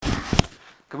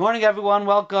Good morning, everyone.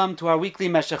 Welcome to our weekly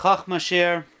Meshech Chochmah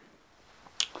share.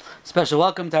 Special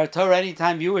welcome to our Torah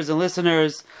Anytime viewers and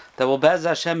listeners that will Bez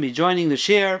Hashem be joining the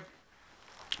share.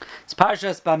 It's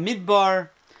Parshas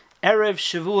Bamidbar, Erev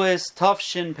Shavuos,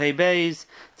 Tovshin Pei Beis.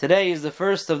 Today is the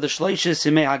first of the Shloishes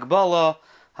Yimei Hagbala,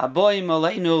 Haboim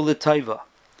Aleinu L'Tova.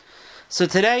 So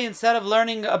today, instead of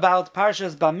learning about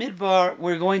Parshas Bamidbar,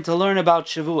 we're going to learn about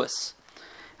Shavuos.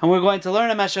 And we're going to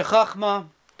learn a Meshech Chochmah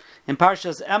in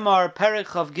Parshas Emor, Perek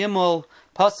Chav Gimel,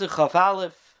 Pasuk Chav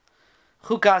Aleph,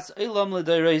 Chukas Olam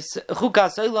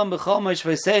B'chol Mosh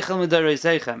V'Seichel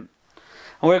L'Doreisechem. And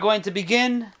we're going to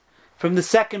begin from the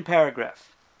second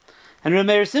paragraph. And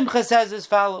Rameir Simcha says as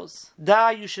follows: Da,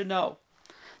 you should know,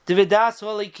 Dividas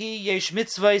Holiki Yesh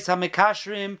Mitzvahs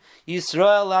HaMekashrim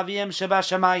Yisrael Aviem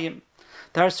Shabashamayim.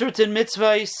 There are certain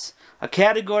mitzvahs, a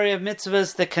category of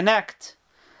mitzvahs that connect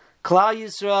Klal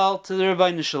Yisrael to the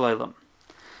Rebbeinu Shalom.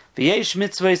 V'yesh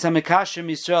mitzvahs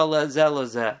hamekashrim Yisrael lezeh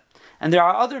lezeh. And there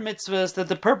are other mitzvahs that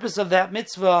the purpose of that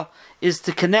mitzvah is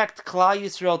to connect Klal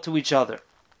Yisrael to each other.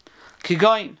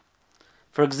 Kigoin,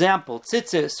 for example,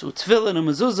 tzitzis, utfilin,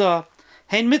 umezuzah,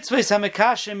 hein mitzvahs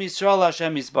hamekashrim Yisrael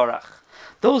Hashem Yisbarach.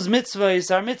 Those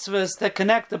mitzvahs are mitzvahs that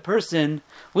connect a person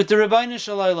with the Rebbeinu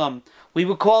Shalom. We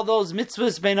would call those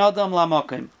mitzvahs bein adam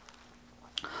lamakim.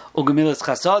 Ugemilas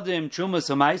chasadim, trumas,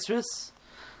 umaisris.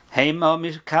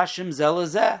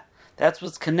 That's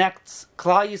what connects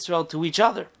Klal Yisrael to each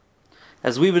other,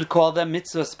 as we would call them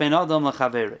mitzvahs ben adam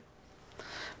l'chaveri.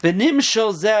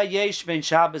 V'nimshol zeh yesh ben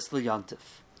Shabbos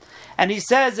l'yontif. And he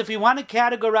says, if we want to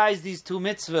categorize these two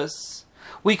mitzvahs,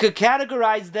 we could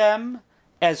categorize them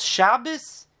as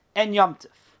Shabbos and Yom Tov.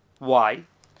 Why?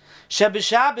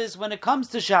 Shabbos, when it comes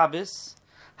to Shabbos,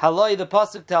 haloi, the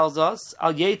pasuk tells us,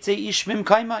 al yetze ish mim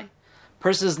kaimai.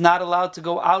 Person is not allowed to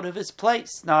go out of his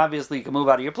place. Now, obviously, you can move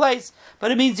out of your place, but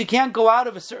it means you can't go out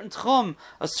of a certain tchum,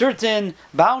 a certain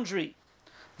boundary.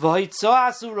 V'hoitzoa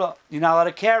asura, you're not allowed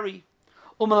to carry.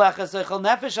 U'melechas echel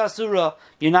nefesh asura,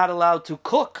 you're not allowed to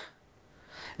cook.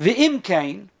 V'im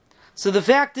kain, so the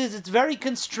fact is, it's very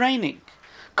constraining.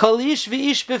 Kol ish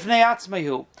v'ish b'fnei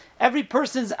atzmahu, every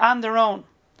person's on their own.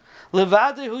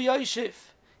 Levadehu yoshev,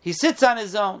 he sits on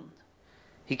his own.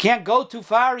 He can't go too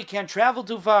far, he can't travel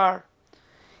too far.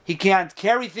 He can't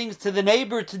carry things to the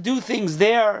neighbor to do things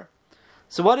there.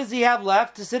 So what does he have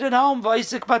left? To sit at home.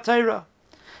 V'isik b'Torah.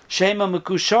 Shema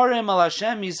mekusharim al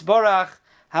Hashem Yisborach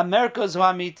hamerkos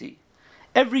ha'amiti.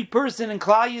 Every person in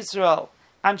Klal Yisrael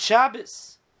on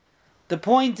Shabbos, the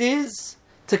point is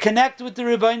to connect with the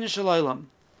Rebbeinu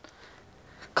Shalom.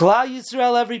 Klal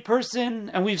Yisrael, every person,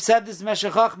 and we've said this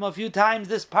Meshech Chochmah a few times,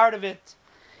 this part of it,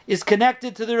 is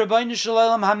connected to the Rebbeinu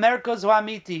Shalom hamerkos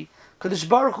ha'amiti. Kadosh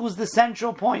Baruch Hu is the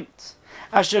central point.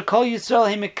 Asher Kol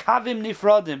Yisrael Hemekavim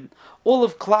Nifradim. All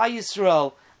of Klal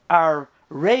Yisrael are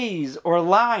rays or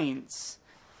lines,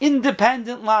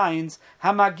 independent lines.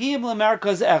 Hamagim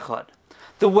L'Merkaz Echad.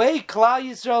 The way Klal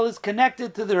Yisrael is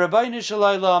connected to the Rebbeinu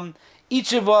Shalom,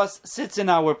 each of us sits in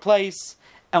our place,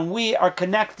 and we are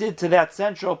connected to that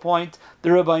central point, the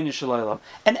Rebbeinu Shalom.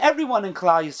 And everyone in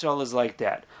Klal Yisrael is like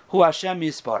that. Hu Hashem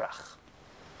Yisbarach.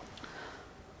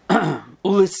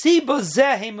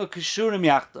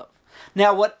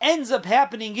 Now, what ends up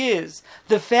happening is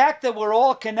the fact that we're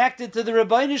all connected to the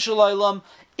Rebbeinu Shalom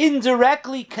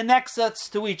indirectly connects us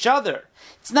to each other.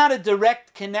 It's not a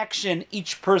direct connection,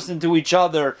 each person to each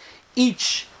other.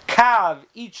 Each kav,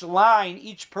 each line,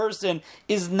 each person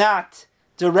is not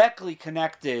directly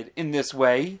connected in this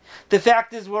way. The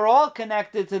fact is we're all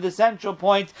connected to the central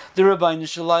point, the Rebbeinu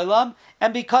Shalom,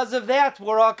 and because of that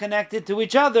we're all connected to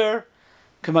each other.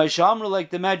 Like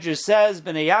the Medrash says,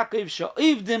 Bnei Yaakov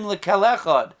sha'ivdim l'kel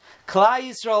echad. Klal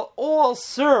Yisrael all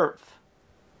serve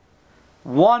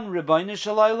one Rebbeinu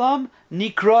Shalom,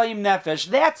 nikroim nefesh.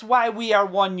 That's why we are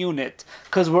one unit,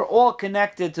 because we're all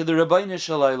connected to the Rebbeinu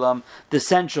Shalom, the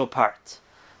central part.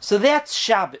 So that's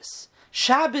Shabbos.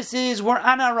 Shabbos is we're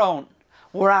on our own.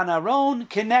 We're on our own,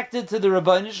 connected to the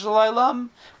Rebbeinu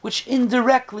Shalom, which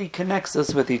indirectly connects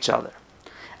us with each other.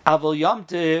 Avol Yom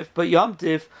Tov, but Yom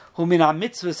Tov, hu min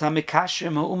ha-mitzvahs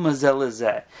ha-mekashrim ha'umah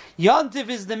lezeh. Yom Tov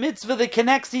is the mitzvah that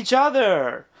connects each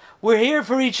other. We're here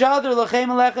for each other. L'chem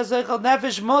alechas eichel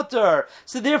nefesh mutar.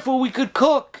 So therefore we could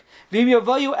cook. V'im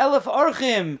yavayu elef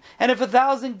orchim. And if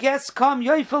 1,000 guests come,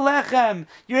 yoifel lechem.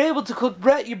 You're able to cook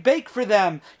bread, you bake for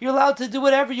them. You're allowed to do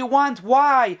whatever you want.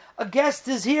 Why? A guest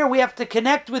is here. We have to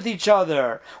connect with each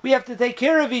other. We have to take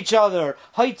care of each other.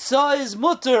 Haitzah is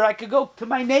mutar. I could go to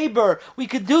my neighbor. We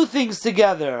could do things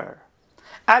together.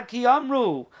 Ad ki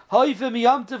amru. Hoifim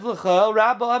yom tov l'chol.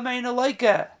 Rabba amein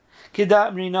aloike.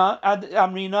 Kida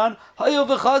amrinan. Hayo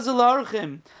v'chazal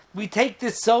archim. We take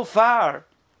this so far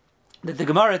that the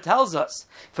Gemara tells us,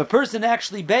 if a person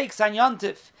actually bakes on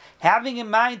Yontif, having in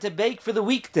mind to bake for the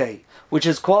weekday, which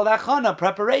is called achana,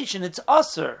 preparation, it's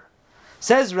usr.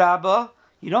 Says Rabbah,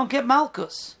 you don't get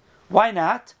malchus. Why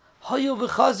not?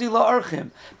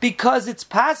 Because it's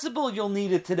possible you'll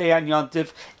need it today on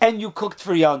Yontif, and you cooked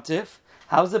for Yontif.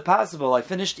 How is it possible? I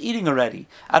finished eating already.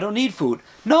 I don't need food.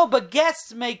 No, but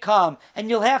guests may come,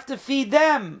 and you'll have to feed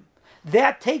them.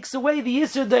 That takes away the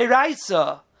Yisur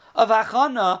Deiraisa of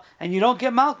achana, and you don't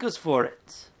get malchus for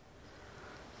it.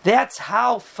 That's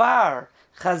how far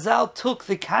Chazal took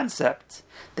the concept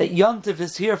that Yontif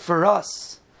is here for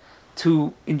us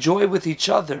to enjoy with each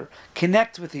other,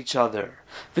 connect with each other.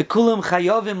 V'kulam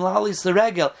chayovim lalis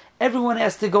l'regel. Everyone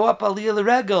has to go up aliyah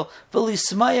l'regel,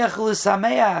 v'lismayach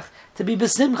l'sameach, to be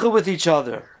besimcha with each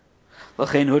other.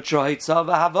 L'chein hutra hitzah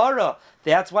v'havara.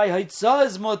 That's why hitzah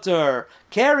is mutter.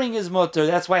 Caring is mutter.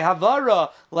 That's why havara,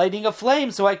 lighting a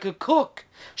flame so I could cook.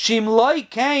 Shim loy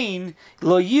kain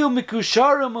lo yu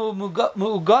mikusharim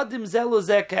u'ugadim zelo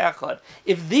zeh ke'echad.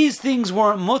 If these things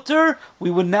weren't mutter, we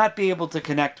would not be able to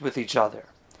connect with each other.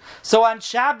 So on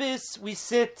Shabbos we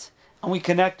sit and we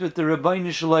connect with the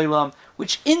Rabbeinu Shalom,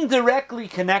 which indirectly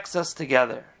connects us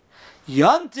together.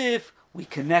 Yontif, we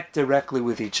connect directly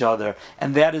with each other,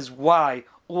 and that is why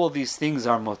all these things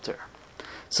are mutter.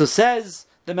 So says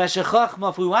the Meshech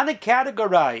Chochmah, if we want to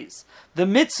categorize the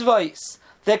mitzvahs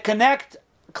that connect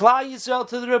Klal Yisrael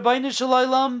to the Rabbeinu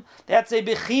Shalom, that's a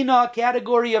bechina,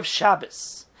 category of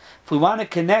Shabbos. If we want to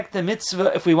connect the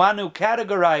mitzvah, if we want to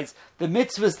categorize the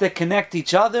mitzvahs that connect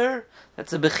each other,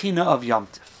 that's a bechina of Yom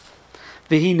Tov.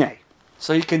 V'hinei.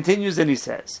 So he continues and he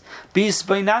says,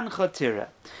 B'isbeinan chatira.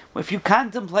 If you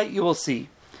contemplate, you will see.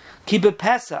 Ki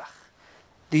bePesach,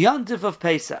 the Yom Tov of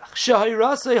Pesach,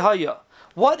 shehayrasei haya.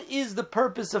 What is the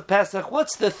purpose of Pesach?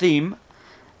 What's the theme?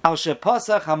 Al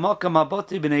shepasach hamakam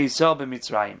aboti b'nei Yisrael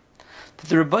b'Mitzrayim. That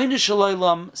the Rabbeinu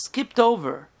Shalom skipped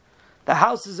over the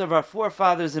houses of our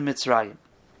forefathers in Mitzrayim.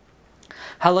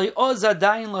 Halay oz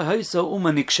adayin lehoiso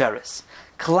uma niksheres.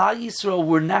 Klal Yisrael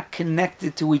were not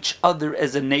connected to each other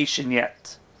as a nation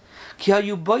yet. Ki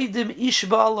hayu boidim ish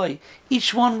ba'alai.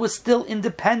 Each one was still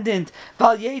independent.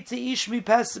 Val yetze ish mi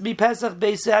pesach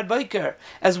beisad boiker.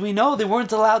 As we know, they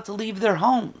weren't allowed to leave their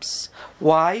homes.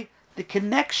 Why? The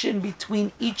connection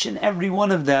between each and every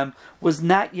one of them was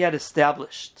not yet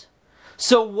established.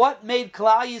 So what made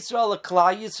Klal Yisrael a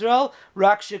Klal Yisrael?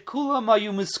 Rak shekulam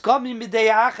hayu muskamim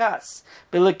b'dei achas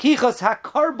b'lekichas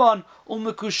hakarban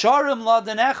u'mekusharim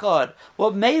laden echad.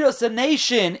 What made us a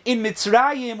nation in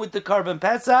Mitzrayim with the Karban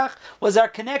Pesach was our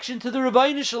connection to the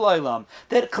Rabbeinu Shalom.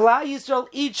 That Klal Yisrael,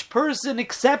 each person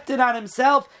accepted on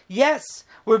himself, yes,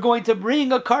 we're going to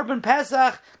bring a Karban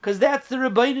Pesach because that's the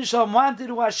Rabbeinu Shalom wanted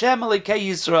to Hashem Elokei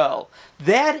Yisrael.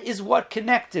 That is what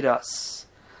connected us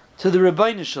to the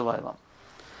Rabbeinu Shalom.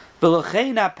 And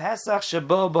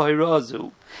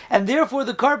therefore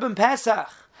the Karban Pesach,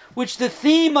 which the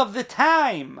theme of the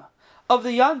time of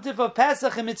the Yom Tov of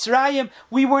Pesach in Mitzrayim,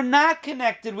 we were not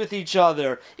connected with each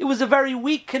other. It was a very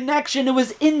weak connection. It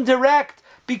was indirect.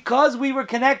 Because we were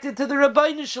connected to the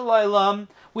Rabbeinu Shalom,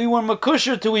 we were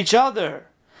makusher to each other.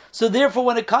 So therefore,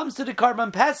 when it comes to the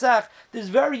Karban Pesach, there's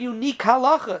very unique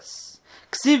halachas.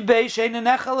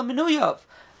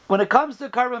 When it comes to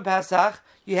Karban Pesach,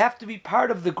 you have to be part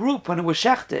of the group when it was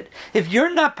shechted. If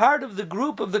you're not part of the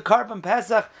group of the Karban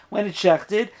Pesach when it's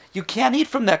shechted, you can't eat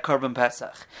from that Karban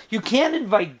Pesach. You can't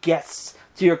invite guests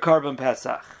to your Karban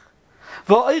Pesach.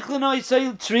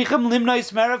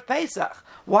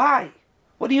 Why?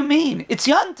 What do you mean? It's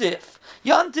Yontif.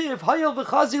 Yontif, hayal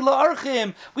v'chazi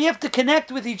la'archim. We have to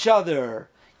connect with each other.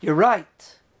 You're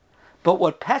right. But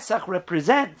what Pesach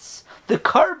represents, the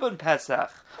Karban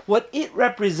Pesach, what it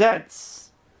represents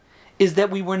is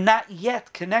that we were not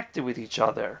yet connected with each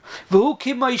other. V'hu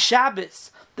kimay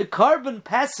Shabbos. The Karban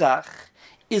Pesach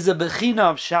is a bechina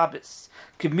of Shabbos.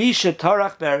 K'misha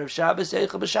tarach b'erev Shabbos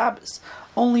eicha b'Shabbos.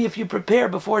 Only if you prepare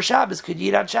before Shabbos could you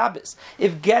eat on Shabbos.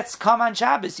 If guests come on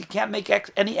Shabbos, you can't make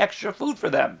any extra food for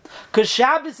them. Because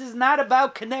Shabbos is not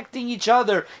about connecting each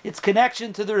other. It's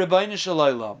connection to the Rabbeinu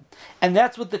Shalom. And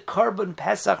that's what the Karban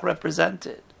Pesach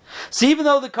represented. So even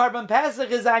though the Karban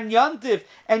Pesach is on Yontif,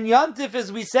 and Yontif,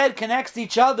 as we said, connects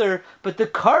each other, but the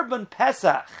Karban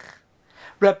Pesach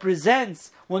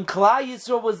represents when Klal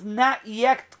Yisrael was not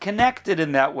yet connected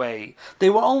in that way. They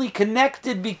were only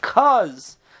connected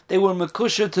because they were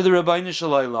mekusha to the Rabbeinu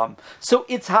Shalom. So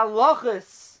its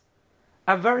halachas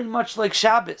are very much like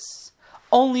Shabbos.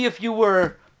 Only if you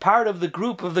were part of the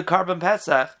group of the Karban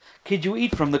Pesach could you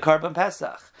eat from the Karban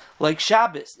Pesach. Like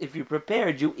Shabbos, if you're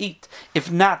prepared, you eat.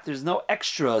 If not, there's no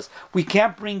extras. We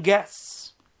can't bring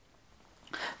guests.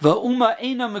 Va'uma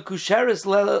eina mekusheres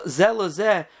zeh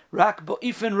lezeh rak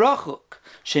bo'ifin rachuk.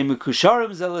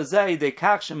 Shemekusharim zeh lezeh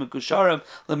dekach shemekusharim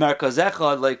lemerkaz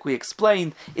echad. Like we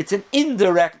explained, it's an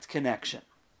indirect connection.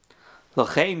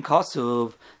 Lochein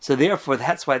kasuv. So therefore,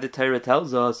 that's why the Torah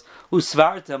tells us,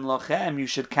 Usvartem lochem, you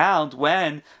should count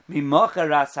when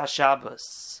mimocharas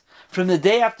haShabbos. From the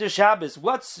day after Shabbos.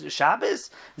 What's Shabbos?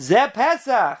 Zeh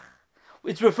Pesach.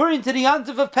 It's referring to the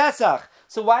Yontif of Pesach.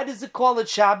 So why does it call it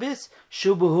Shabbos?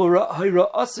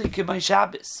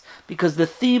 Because the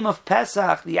theme of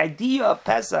Pesach, the idea of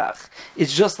Pesach,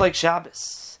 is just like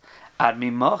Shabbos. Ad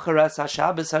mimocharas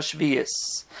haShabbos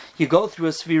hashviyos. You go through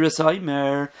a Sfiras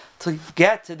Omer to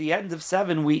get to the end of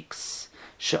 7 weeks.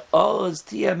 At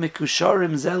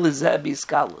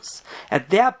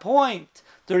that point,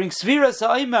 during Sfiras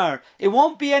Omer, it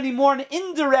won't be any more an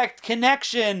indirect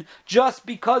connection just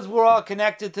because we're all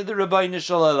connected to the Rabbeinu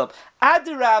Shalom.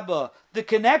 Adarabba, the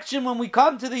connection when we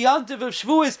come to the Yontiv of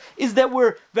Shavuos is that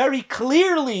we're very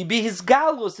clearly, Bihis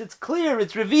Galus, it's clear,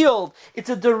 it's revealed, it's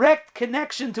a direct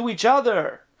connection to each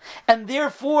other. And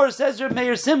therefore, says Reb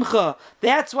Meir Simcha,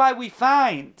 that's why we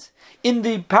find in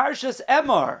the Parshas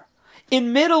Emor,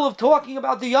 in middle of talking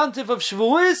about the Yontif of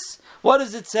Shavuos, what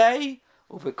does it say?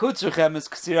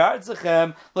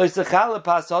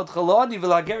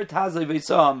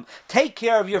 Take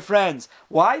care of your friends.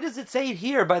 Why does it say it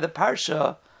here by the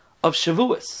Parsha of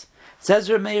Shavuos?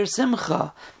 Says Reb Meir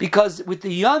Simcha, because with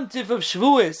the Yontif of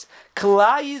Shavuos,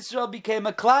 Klal Yisrael became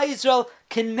a Klal Yisrael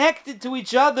connected to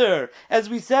each other. As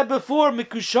we said before,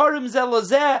 Mekusharim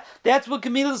zelozeh, that's what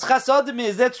Gemilas Chasadim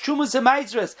is, that's Trumas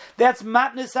HaMaisros, that's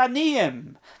Matnas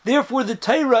Aniyim. Therefore the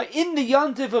Torah in the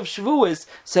Yontif of Shavuos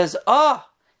says,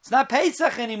 it's not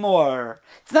Pesach anymore.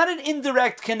 It's not an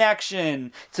indirect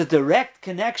connection. It's a direct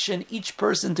connection, each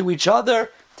person to each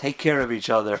other. Take care of each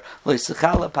other. That,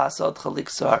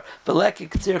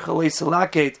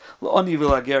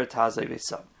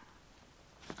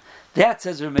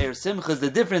 says Reb Meir Simcha, is the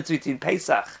difference between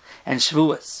Pesach and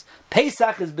Shavuos.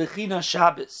 Pesach is Bechina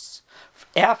Shabbos.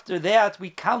 After that, we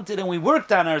counted and we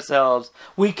worked on ourselves.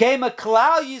 We came a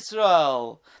Klal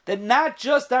Yisrael. That not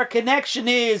just our connection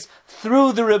is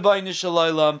through the Rebbeinu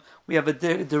Shalom, we have a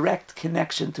direct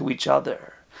connection to each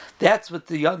other. That's what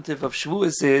the Yontif of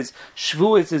Shavuos is.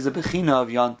 Shavuos is a Bechina of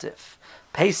Yontif.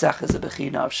 Pesach is a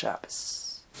Bechina of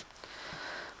Shabbos.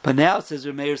 But now, says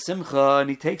Reb Meir Simcha,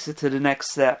 and he takes it to the next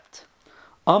step.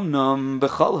 Amnam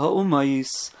b'chol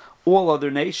ha'umayis, all other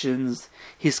nations,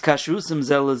 his kashrusim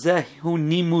zelazeh hu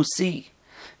nimusi,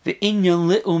 v'inyan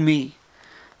li'umi.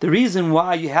 The reason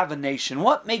why you have a nation,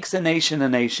 what makes a nation a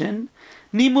nation?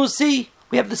 Nimusi.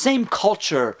 We have the same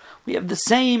culture, we have the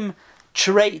same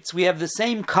traits, we have the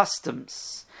same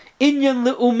customs. Inyan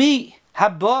le'umi,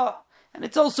 haba. And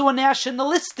it's also a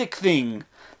nationalistic thing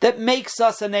that makes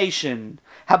us a nation.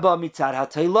 Haba mitzad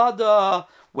ha'tailada,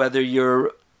 whether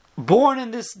you're born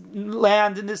in this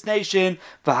land, in this nation,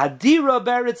 v'hadira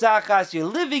beretz achas, you're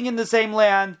living in the same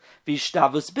land,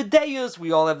 v'ishtavus b'deus,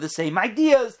 we all have the same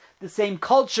ideas, the same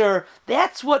culture.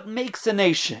 That's what makes a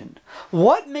nation.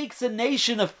 What makes a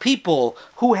nation of people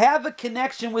who have a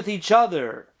connection with each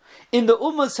other? In the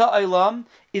Ummas Ha'olam,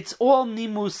 it's all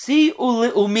nimusi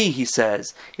u'le'umi, he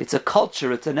says. It's a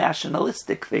culture, it's a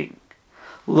nationalistic thing.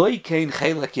 Lo yikein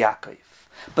chelek Yaakov.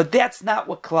 But that's not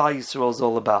what Klal Yisrael is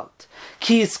all about.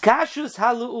 Ki iskashus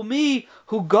ha'le'umi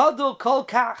hu gadol kol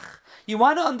kach. You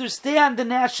want to understand the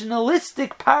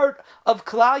nationalistic part of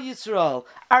Klal Yisrael.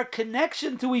 Our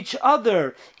connection to each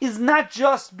other is not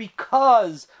just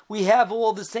because we have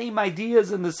all the same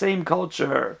ideas and the same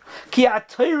culture. Ki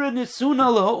atayra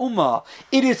nisuna l'ha'uma.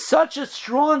 It is such a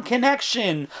strong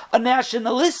connection, a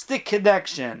nationalistic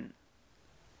connection,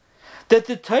 that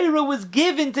the Torah was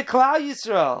given to Klal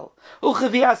Yisrael.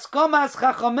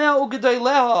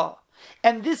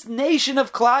 And this nation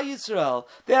of Klal Yisrael,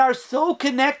 that are so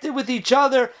connected with each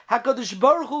other, HaKadosh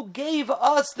Baruch Hu gave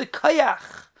us the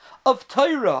kayach of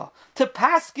Torah, to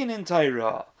paskin in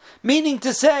Torah. Meaning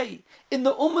to say, in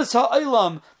the Ummas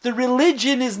Ha'olam, the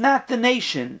religion is not the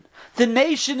nation. The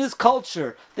nation is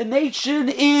culture. The nation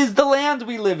is the land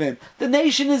we live in. The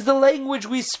nation is the language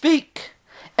we speak.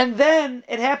 And then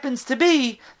it happens to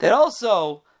be that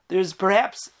also there's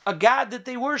perhaps a God that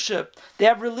they worship. They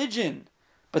have religion.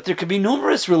 But there could be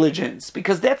numerous religions,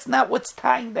 because that's not what's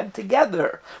tying them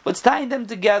together. What's tying them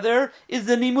together is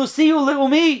the nimusi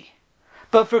u'le'umi.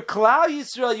 But for Klal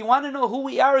Yisrael, you want to know who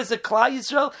we are as a Klal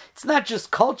Yisrael? It's not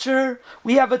just culture.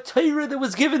 We have a Torah that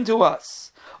was given to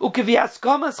us. There's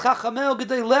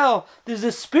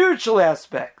a spiritual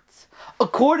aspect.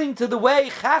 According to the way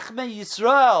Chachmei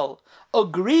Yisrael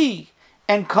agree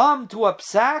and come to a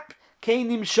psak,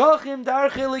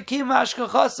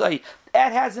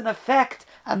 That has an effect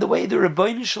on the way the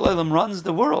Rebbeinu Shalom runs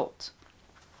the world.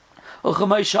 Like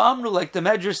the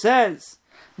Medrash says,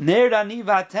 the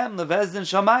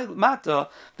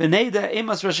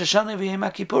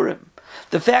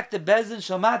fact that Bezdin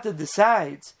Shalmata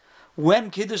decides when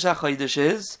Kiddush HaChodesh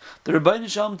is, the Rebbeinu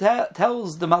Shalom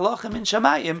tells the Malachim in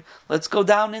Shamayim, let's go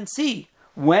down and see.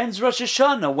 When's Rosh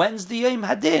Hashanah? When's the Yom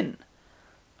Hadin?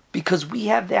 Because we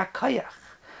have that koyach.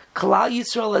 Klal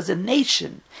Yisrael as a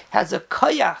nation has a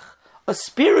koyach, a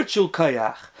spiritual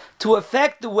koyach, to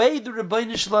affect the way the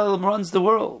Rebbeinu Shalom runs the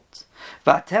world.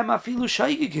 V'atem afilu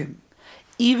shaygigim.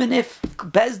 Even if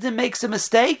Bezdin makes a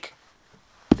mistake,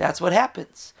 that's what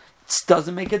happens. It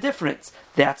doesn't make a difference.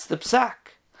 That's the psak.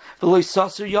 V'lo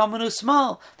sasur yamin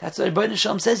usmal. That's what Rebbeinu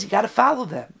Shalom says. You got to follow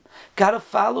them. Got to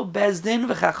follow Bezdin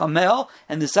v'chachamel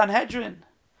and the Sanhedrin.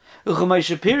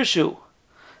 U'chamaysh pirshu.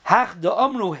 Hach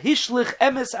da'amru hishlich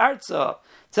emes arza.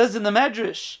 It says in the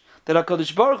Medrash that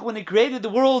HaKadosh Baruch Hu, when He created the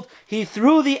world, He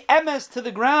threw the emes to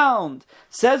the ground.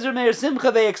 Says Meir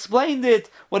Simcha, they explained it,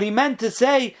 what He meant to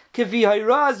say, Kivi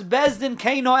hayraz bezdin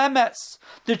keino emes.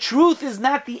 The truth is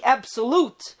not the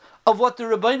absolute of what the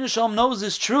Rebbeinu Shalom knows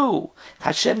is true.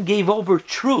 Hashem gave over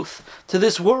truth to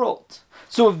this world.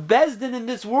 So if Bezdin in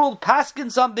this world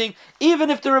paskin something, even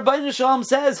if the Rebbeinu Shalom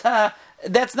says,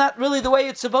 that's not really the way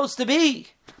it's supposed to be,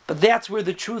 but that's where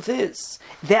the truth is.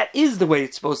 That is the way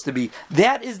it's supposed to be.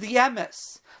 That is the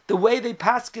emes, the way they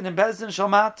paskin in Bezdin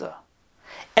Shalmata.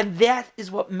 And that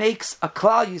is what makes a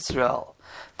Klal Yisrael.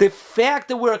 The fact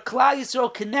that we're a Klal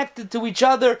Yisrael connected to each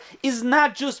other is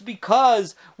not just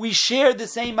because we share the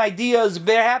same ideas,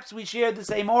 perhaps we share the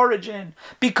same origin,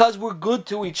 because we're good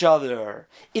to each other.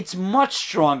 It's much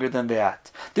stronger than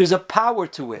that. There's a power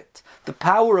to it. The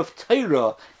power of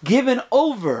Torah given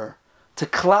over to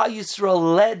Klal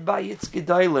Yisrael led by its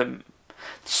Gedolim.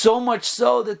 So much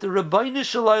so that the Rebbeinu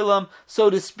Shalom, so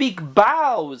to speak,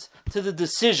 bows to the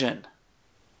decision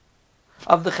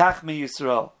of the Chachmei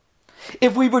Yisrael.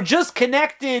 If we were just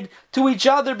connected to each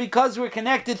other because we're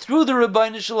connected through the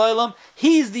Rebbeinu Shalom,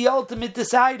 He's the ultimate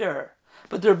decider.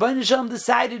 But the Rebbeinu Shalom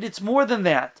decided it's more than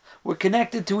that. We're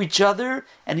connected to each other,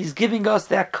 and He's giving us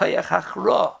that koyach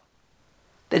hachra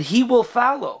that He will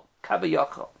follow.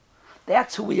 Kavayachal.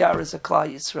 That's who we are as a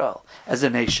Klal Yisrael, as a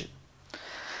nation.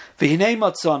 V'hinei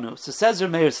matzonu. So says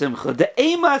Meir Simcha, the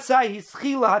ema asai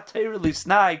hischila haTorah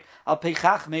lisnag al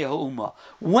peichach mei ha'uma.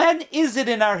 When is it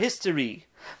in our history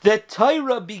that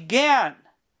Torah began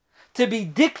to be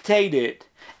dictated,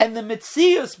 and the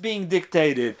Metzius being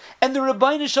dictated, and the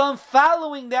Rebbeinu Shalom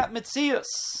following that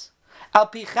Metzius? Al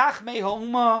pi chachmei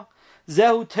ha'uma,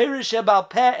 zehu Torah shebal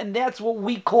peh, and that's what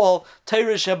we call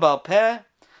Torah shebal peh,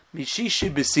 mishishi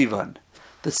b'Sivan,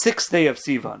 the 6th day of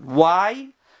Sivan. Why?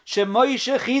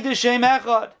 Shemoishe chidush shem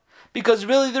echad. Because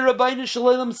really the Rebbeinu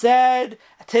Shalom said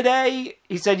today,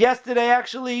 he said yesterday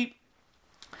actually,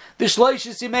 the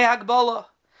Shloishes Yimei Hagbala.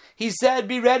 He said,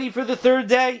 be ready for the 3rd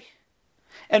day.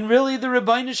 And really the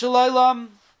Rebbeinu Shalom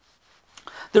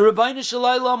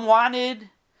wanted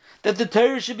that the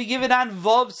Torah should be given on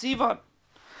Vav Sivan.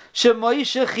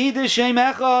 Shemoishe chidush shem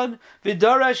echad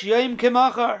v'darash yom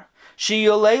kemachar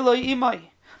sheyolei lo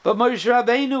imay. But Moshe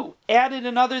Rabbeinu added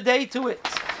another day to it.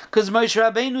 Because Moshe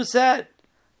Rabbeinu said,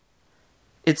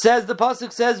 it says, the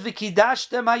pasuk says,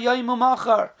 "V'kidashtem hayom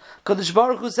u'machar." Kadosh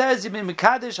Baruch Hu says, "You've been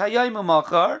mekadesh hayom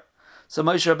u'machar." So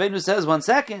Moshe Rabbeinu says, 1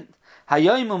 second,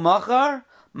 hayom u'machar,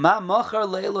 ma machar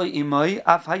leilo imay,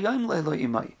 af hayom leilo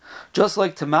imay. Just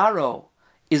like tomorrow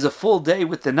is a full day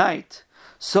with the night,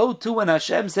 so too when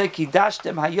Hashem said,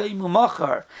 "Kidashtem hayom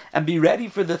u'machar," and be ready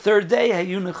for the 3rd day,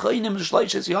 hayun nechayim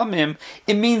shloishes yomim,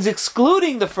 it means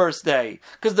excluding the 1st day,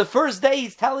 because the 1st day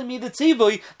He's telling me the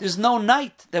tzivui, there's no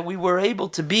night that we were able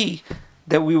to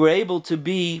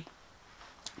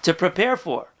prepare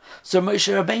for. So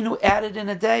Moshe Rabbeinu added in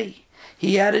a day.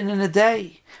 He added in a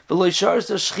day. V'lo yishar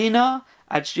Shechina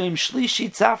ad yom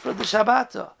shlishi tzafra the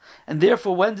Shabbata. And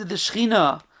therefore, when did the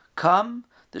Shechina come?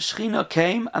 The Shechina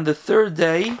came on the 3rd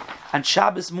day, on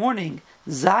Shabbos morning,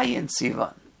 Zayin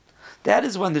Sivan. That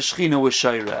is when the Shechina was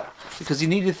Shairah, because He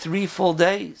needed 3 full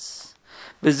days.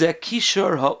 So when Moshe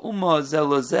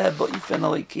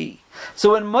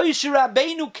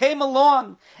Rabbeinu came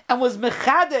along and was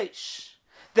Mechadesh,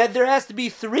 that there has to be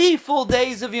 3 full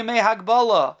days of Yemei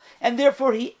Hagbala, and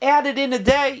therefore he added in a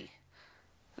day.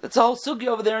 That's a whole sugi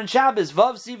over there in Shabbos.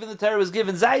 Vav Sivan the Torah was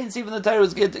given, Zayin Sivan the Torah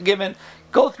was given.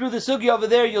 Go through the sugi over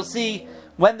there, you'll see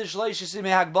when the Shloishes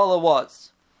Yemei Hagbala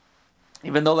was.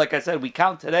 Even though, like I said, we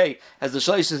count today as the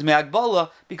Shloishes Yemei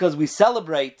Hagbala because we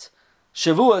celebrate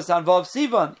Shavuos on Vav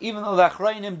Sivan, even though the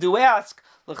Achrayim do ask,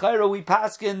 L'chayra we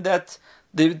paskin that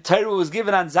the Torah was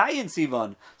given on Zayin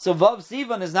Sivan. So Vav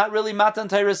Sivan is not really Matan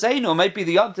Torah Seinu. It might be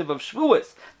the Yontiv of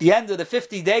Shavuos, the end of the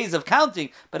 50 days of counting,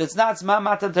 but it's not Zman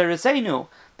Matan Torah Seinu.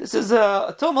 This is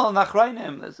a Tumal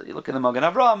Nachrainim. You look at the Magen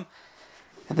Avram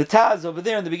and the Taz over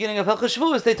there in the beginning of Hilchos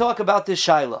Shavuos, they talk about this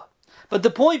Shaila. But the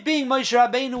point being, Moshe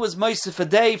Rabbeinu was Moshe a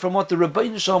day from what the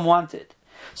Rabbeinu Shalom wanted.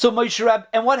 So Moshe Rabbeinu,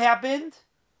 and what happened?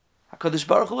 HaKadosh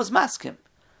Baruch Hu was maskim.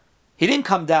 He didn't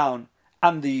come down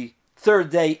on the third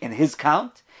day in his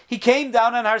count. He came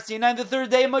down on Har Sinai on the third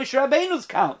day in Moshe Rabbeinu's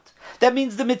count. That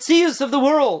means the Metzius of the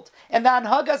world. And the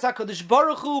Anhagas HaKadosh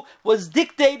Baruch Hu was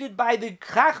dictated by the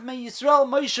Chachmei Yisrael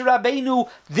Moshe Rabbeinu.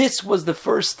 This was the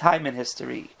first time in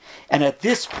history. And at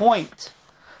this point,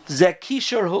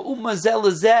 Zekishar Ha'umma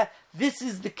Zelazeh, this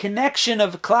is the connection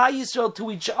of Klal Yisrael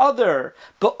to each other,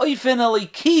 ba'ofen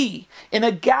aliki, in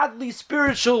a godly,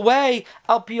 spiritual way.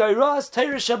 Al pi oros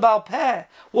Torah Sheba'al Peh.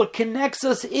 What connects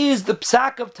us is the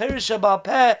psak of Torah Sheba'al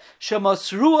Peh,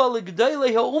 shemasrua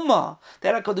l'gedolei ha'umma,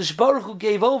 that HaKadosh Baruch Hu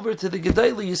gave over to the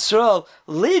Gedolei Yisrael,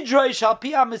 lidrosh al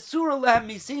pi ha'mesura lehem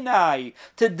misinai,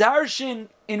 to darshan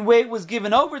in way it was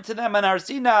given over to them on Har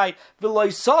Sinai, v'lo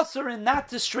yisasser, and not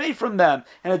to stray from them.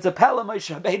 And it's a pella Moshe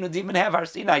Rabbeinu didn't even have Har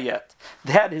Sinai yet.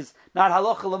 That is not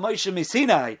halacha l'Moshe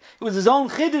misinai. It was his own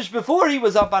chiddush before he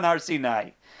was up on Har Sinai.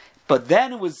 But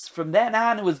then it was, from then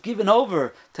on, it was given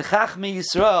over to Chachmei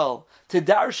Yisrael, to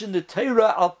darshan the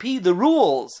Torah al pi, the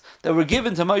rules that were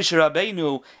given to Moshe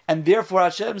Rabbeinu, and therefore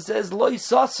Hashem says, Lo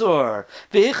yisasor,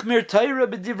 v'hichmir Torah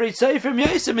b'divrei sefer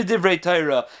m'yosem b'divrei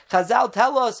Torah. Chazal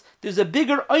tell us there's a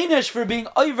bigger oynesh for being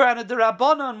over on a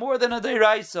derabanan more than a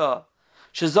deraisa.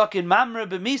 Shezakin mamre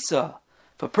b'misa.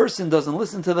 If a person doesn't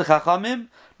listen to the Chachamim,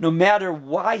 no matter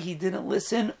why he didn't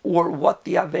listen or what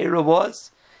the Aveira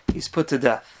was, he's put to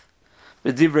death.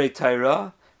 B'divrei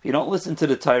Torah, if you don't listen to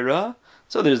the Torah,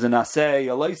 so there's an asay,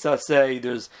 a lois asay,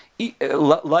 there's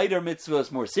lighter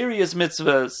mitzvahs, more serious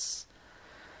mitzvahs.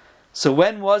 So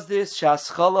when was this?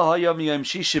 Shaschala hayam yom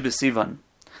shishi b'Sivan.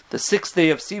 The 6th day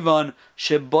of Sivan,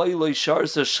 sheboi lo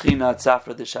sharsa shchina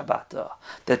tzafra de Shabbata.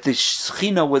 That the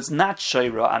shchina was not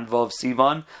shaira on Vav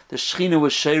Sivan, the shchina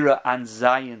was shaira on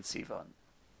Zayin Sivan.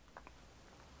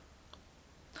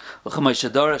 Because Moshe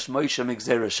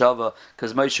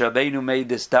Rabbeinu made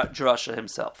this drasha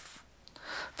himself.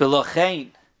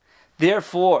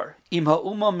 Therefore,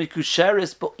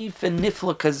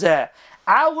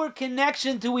 our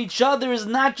connection to each other is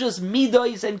not just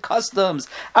midos and customs.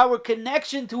 Our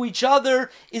connection to each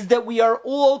other is that we are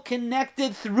all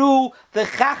connected through the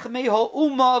Chachmei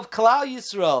Ha'umma of Klal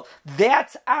Yisrael.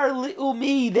 That's our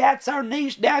li'umi, that's our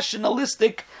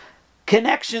nationalistic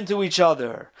connection to each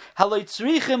other. Therefore,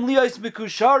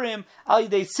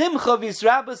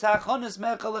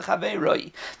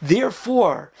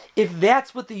 if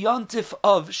that's what the Yontif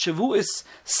of Shavuos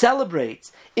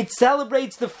celebrates, it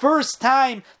celebrates the first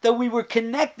time that we were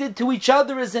connected to each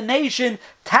other as a nation,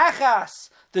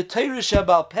 Tachas, the Torah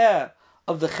Sheba'al Peh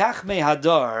of the Chachmei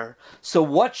Hadar. So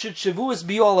what should Shavuos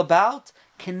be all about?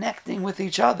 Connecting with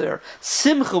each other,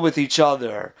 simcha with each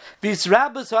other. And that's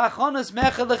why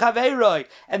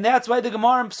the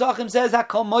Gemara in Pesachim says,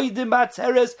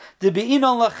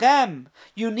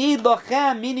 you need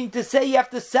lachem, meaning to say you have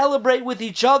to celebrate with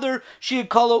each other.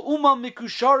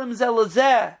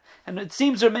 And it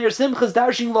seems Meir Simcha is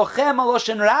darshing lochem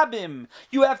aloshen rabim.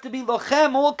 You have to be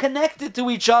lochem, all connected to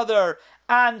each other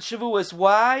on Shavuos.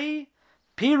 Why?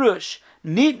 Pirush.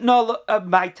 Nitna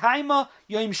by taima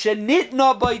yom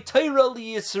shenitna by Torah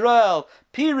li Yisrael.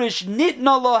 Pirish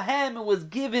nitna lohem, it was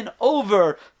given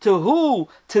over to who?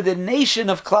 To the nation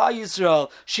of Klal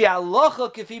Yisrael. She'alocha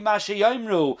kefi ma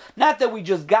sheyomru. Not that we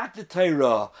just got the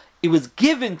Torah. It was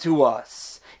given to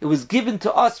us. It was given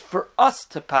to us for us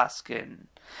to paskin.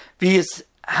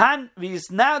 And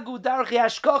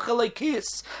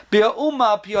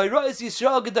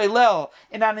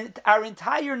in our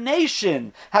entire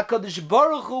nation, HaKadosh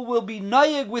Baruch Hu will be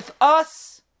noyeg with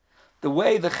us the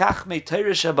way the Chachmei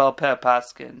Torah Sheba'al Peh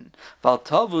paskin. Val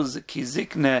tovuz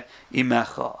kizikne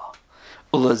imecha.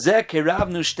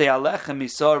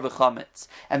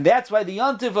 And that's why the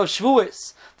Yontif of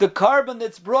Shavuos, the carbon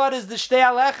that's brought is the Shtei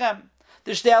Alechem.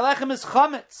 The Shtei Alechem is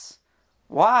chametz.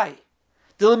 Why?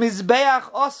 The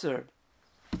Mizbeach Osir.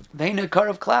 Vein Kar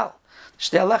of Klal.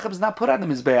 Shtei Alechem is not put on the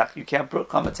Mizbeach. You can't put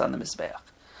chametz on the Mizbeach.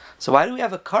 So why do we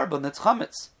have a carbon that's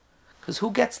chametz? Because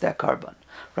who gets that carbon?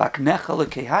 Rak necha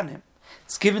lekehanim.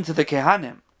 It's given to the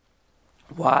kehanim.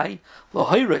 Why?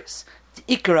 Lohoiris.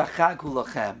 Ikar achag hu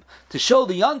lachem. To show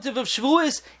the yontif of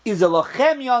Shavuos is a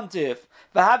lachem yontif.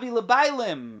 V'havi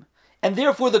lebailim. And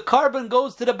therefore the carbon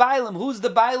goes to the Bailam. Who's the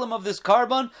Bailam of this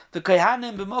carbon? The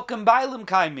Kohanim b'mokem Bailam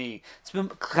kaimi.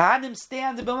 Kohanim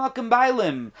stand b'mokem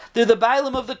Bailam. They're the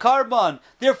Bailam of the carbon.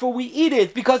 Therefore we eat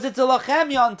it because it's a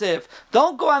Lachem Yontif.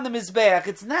 Don't go on the Mizbeach.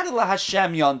 It's not a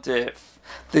LaHashem Yontif.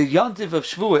 The Yontif of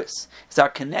Shavuos is our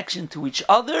connection to each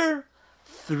other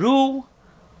through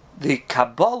the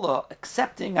Kabbalah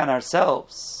accepting on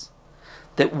ourselves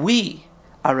that we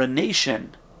are a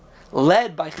nation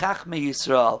led by Chachmei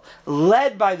Yisrael,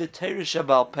 led by the Torah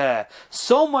Shebaal Peh,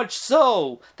 so much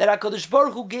so that HaKadosh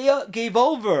Baruch Hu gave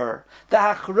over the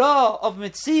Hachra of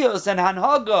Mitzios and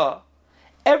Hanhaga.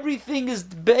 Everything is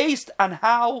based on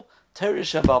how Torah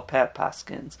Shebaal Peh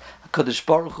paskins. HaKadosh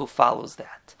Baruch Hu follows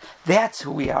that. That's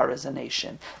who we are as a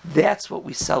nation. That's what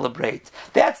we celebrate.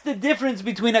 That's the difference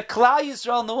between a Klal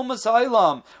Yisrael and the Ummah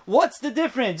Ha'olam. What's the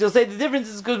difference? You'll say the difference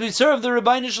is because we serve the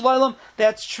Rebbeinu Shalom.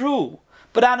 That's true.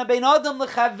 But on a Bein Adam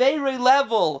L'Chaveirei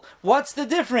level, what's the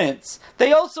difference?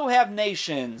 They also have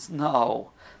nations.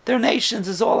 No. Their nations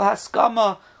is all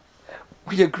Haskama.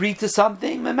 We agree to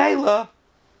something, Memela.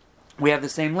 We have the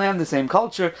same land, the same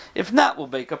culture. If not, we'll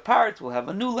break apart. We'll have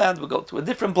a new land. We'll go to a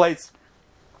different place.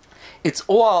 It's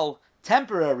all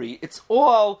temporary. It's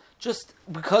all just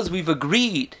because we've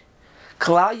agreed.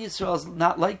 Klal Yisrael is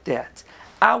not like that.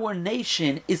 Our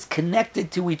nation is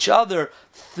connected to each other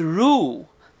through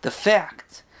the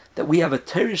fact that we have a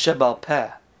Torah Shebaal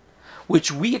Peh,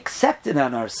 which we accepted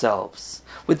on ourselves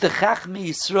with the Chachmei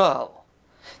Yisrael,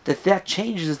 that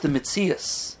changes the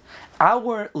Metzias.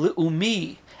 Our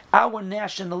Le'umi, our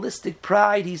nationalistic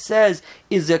pride, he says,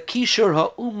 is a kishur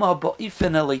ha'umah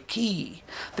ba'ifen eleki.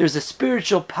 There's a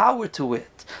spiritual power to it.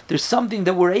 There's something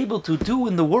that we're able to do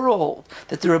in the world,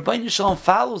 that the Rebbeinu Shalom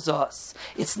follows us.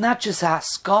 It's not just a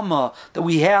haskama that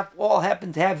we all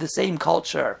happen to have the same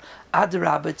culture.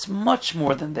 Adarab, it's much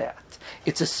more than that.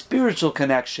 It's a spiritual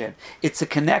connection. It's a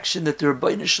connection that the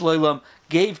Rebbeinu Shalom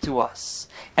gave to us.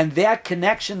 And that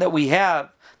connection that we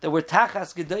have, that we're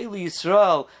Tachas Gedolei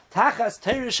Yisrael, Tachas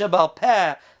Torah Shebaal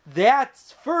Peh, that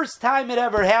first time it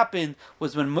ever happened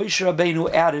was when Moshe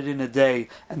Rabbeinu added in a day,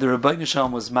 and the Rebbeinu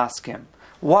Shalom was maskim.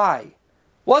 Why?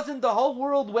 Wasn't the whole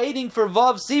world waiting for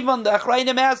Vav Sivan? The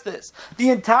Achrayim asked this. The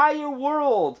entire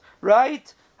world,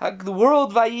 right? The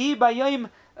world Vayi Bayim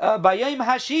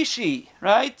Hashishi,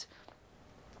 right?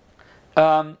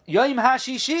 Yom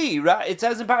Hashishi, right? It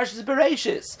says in Parashas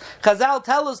Bereshis. Chazal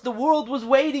tell us the world was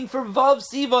waiting for Vav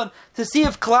Sivan to see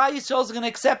if Klal Yisrael is going to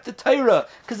accept the Torah.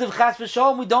 Because if Chas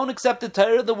v'Shalom we don't accept the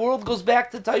Torah, the world goes back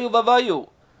to Tayu Vavayu.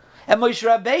 And Moshe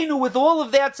Rabbeinu, with all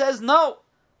of that, says no.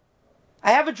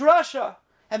 I have a drasha,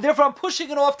 and therefore I'm pushing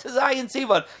it off to Zion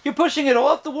Sivan. You're pushing it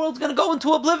off, the world's going to go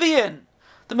into oblivion.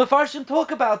 The Mefarshim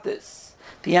talk about this.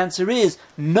 The answer is,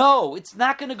 no, it's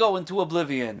not going to go into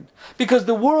oblivion. Because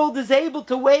the world is able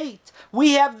to wait.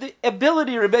 We have the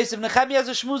ability, Rebbe Yosef Nechemia has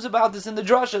a shmuz about this in the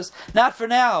drashas, not for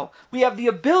now. We have the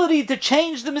ability to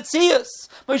change the Metzias.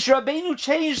 Moshe Rabbeinu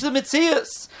changed the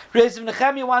Metzias. Rebbe Yosef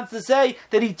Nechemia wants to say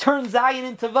that he turned Zion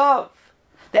into Vav.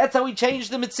 That's how he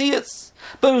changed the Metzias.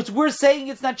 But we're saying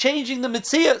it's not changing the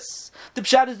Metzias. The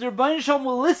Pshat is the Rebbeinu Shalom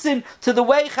will listen to the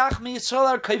way Chachmei Yisrael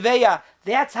are Koveya.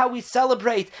 That's how we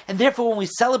celebrate. And therefore when we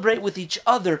celebrate with each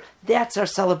other, that's our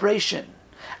celebration.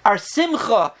 Our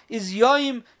simcha is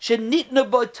Yom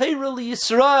Shenitna Bo Torah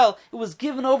Yisrael. It was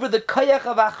given over the koyach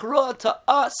of Achra to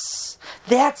us.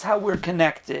 That's how we're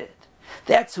connected.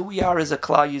 That's who we are as a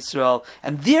Klal Yisrael.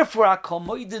 And therefore,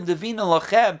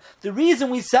 the reason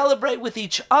we celebrate with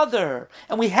each other,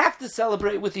 and we have to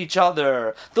celebrate with each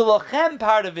other, the Lachem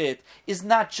part of it is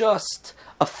not just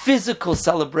a physical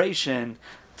celebration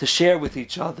to share with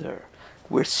each other.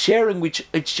 We're sharing with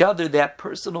each other that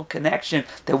personal connection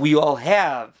that we all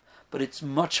have. But it's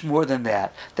much more than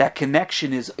that. That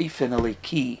connection is Eifen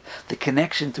key. The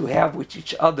connection to have with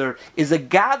each other is a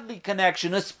godly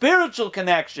connection, a spiritual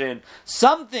connection,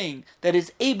 something that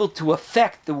is able to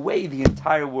affect the way the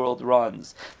entire world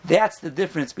runs. That's the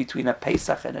difference between a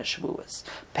Pesach and a Shavuos.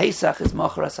 Pesach is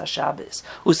Mochras HaShabbos.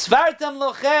 Usvartam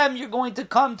lochem, you're going to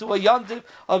come to a Yontif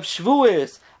of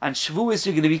Shavuos. On Shavuos,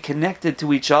 you're going to be connected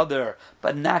to each other,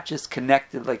 but not just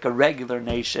connected like a regular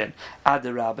nation.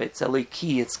 Adarabah, it's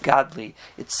Eliki, it's godly.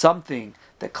 It's something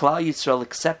that Klal Yisrael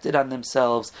accepted on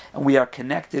themselves, and we are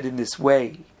connected in this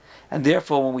way. And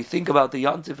therefore, when we think about the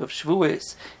Yontif of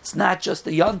Shavuos, it's not just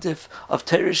the Yontif of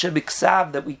Torah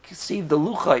Shebiksav that we receive the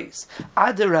Luchais.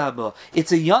 Adarabba,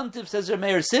 it's a Yontif, says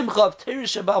Rameir Simcha, of Torah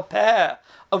Shebal Peh,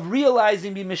 of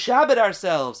realizing, be meshabed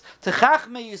ourselves to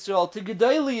Chachmei Yisrael, to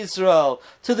Gedolei Yisrael,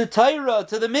 to the Torah,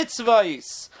 to the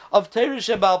mitzvahs of Torah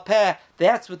Shebal Peh.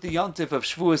 That's what the Yontif of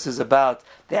Shavuos is about.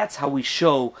 That's how we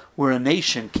show we're a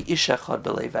nation, ki ish echad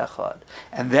b'leiv echad.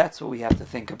 And that's what we have to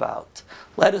think about.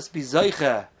 Let us be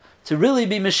zoicha to really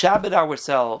be meshabed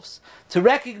ourselves, to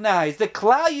recognize that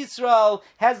Klal Yisrael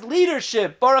has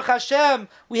leadership. Baruch Hashem,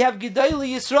 we have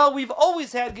Gedolei Yisrael. We've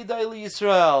always had Gedolei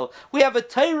Yisrael. We have a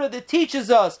Torah that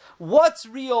teaches us what's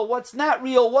real, what's not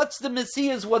real, what's the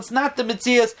Messias, what's not the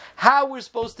Messias, how we're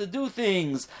supposed to do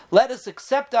things. Let us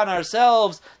accept on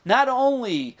ourselves not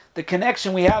only the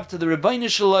connection we have to the Rebbeinu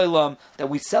Shalom that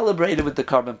we celebrated with the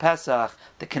Karban Pesach,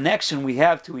 the connection we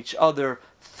have to each other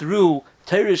through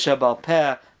Torah Shebal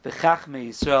Peh, B'chachmei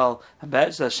Yisrael, and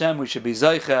Be'ez Hashem, we should be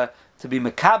zoicha to be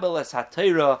mekabel es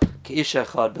ha-Torah ki ish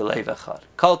echad b'leiv echad.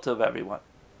 Kol tov, everyone.